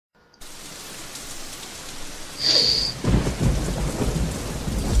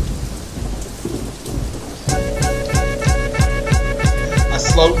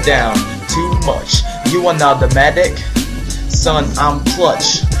slow down, too much. You an automatic? Son, I'm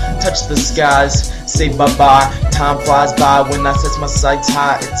clutch. Touch the skies, say bye-bye. Time flies by when I set my sights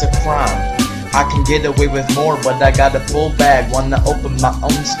high. It's a crime. I can get away with more, but I got a full bag. Wanna open my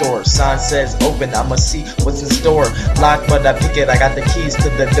own store. Sign says open, I'ma see what's in store. Lock, but I pick it, I got the keys to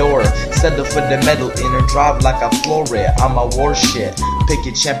the door. Settle for the metal, inner drive like a Florida. I'm a war shit, pick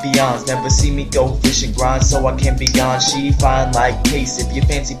your champions. Never see me go fish and grind, so I can't be gone. She fine like pace, if you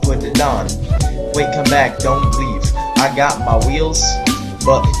fancy put it on. Wait, come back, don't leave. I got my wheels,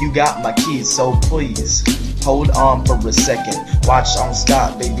 but you got my keys, so please hold on for a second. Watch on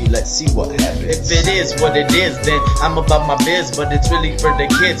stop, baby, let's see what happens. If it is what it is, then I'm about my biz, but it's really for the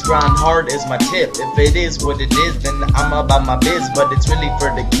kids. Grind hard is my tip. If it is what it is, then I'm about my biz, but it's really for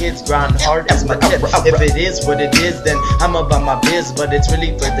the kids. Grind hard is my tip. If it is what it is, then I'm about my biz, but it's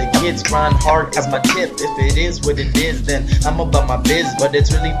really for the kids. Grind hard is my tip. If it is what it is, then I'm about my biz, but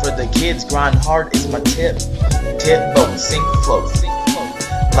it's really for the kids. Grind hard is my tip. Tip boat, sink float.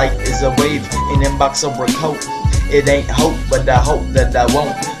 Light is a wave, an inbox over a coat. It ain't hope, but I hope that I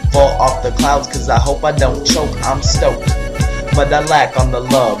won't fall off the clouds, cause I hope I don't choke. I'm stoked, but I lack on the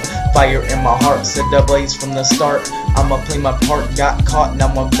love. Fire in my heart, set the blaze from the start. I'ma play my part, got caught, now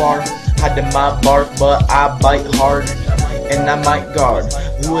I'm far. Hiding my bark, but I bite hard, and I might guard.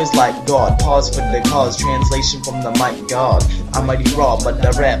 Who is like God? Pause for the cause. Translation from the mic God. I'm mighty raw, but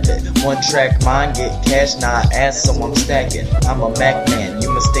I rap it. One track mind, get cash, now I ask, so I'm stacking. I'm a Mac man,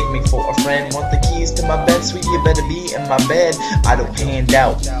 you mistake me for a friend. Want the keys to my bed, sweet, you better be in my bed. I don't hand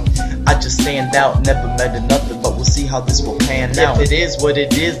out, I just stand out. Never met nothing, but we'll see how this will pan out. If it is what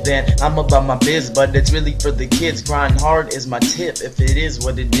it is, then I'm about my biz, but it's really for the kids. Grind hard is my tip. If it is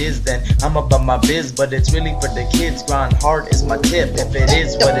what it is, then I'm about my biz, but it's really for the kids. Grind hard is my tip. If it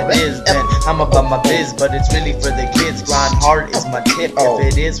is what it is, then I'm about my biz, but it's really for the kids. Grind hard is my tip. If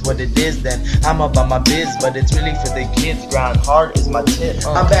it is what it is, then I'm about my biz, but it's really for the kids. Grind hard is my tip.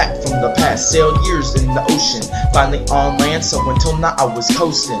 I'm back from the past, sailed years in the ocean, finally on land, so until now I was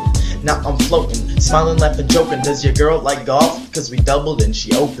coasting. Now I'm floating, smiling, laughing, joking. Does your girl like golf? Cause we doubled and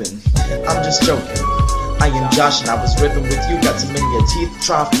she open. I'm just joking. I am Josh and I was ripping with you. Got some in your teeth,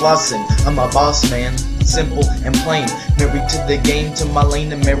 try flossing. I'm a boss man, simple and plain. Married to the game, to my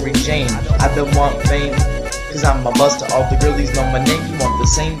lane and Mary Jane. I don't want fame, cause I'm a buster. All the girlies know my name. You want the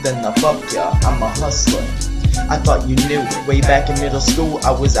same, then I fuck ya. I'm a hustler. I thought you knew. Way back in middle school,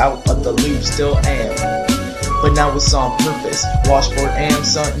 I was out of the loop, still am. But now it's on purpose. Washboard am,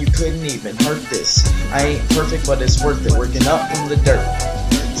 son, you couldn't even hurt this. I ain't perfect, but it's worth it. Working up from the dirt,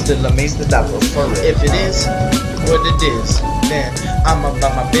 still amazed that I prefer it. If it is what it is, then I'm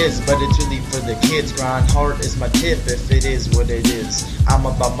about my biz, but it's really for the kids. Grind hard is my tip. If it is what it is, I'm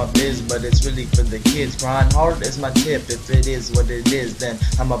about my biz, but it's really for the kids. Grind hard is my tip. If it is what it is, then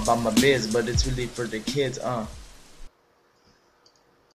I'm about my biz, but it's really for the kids.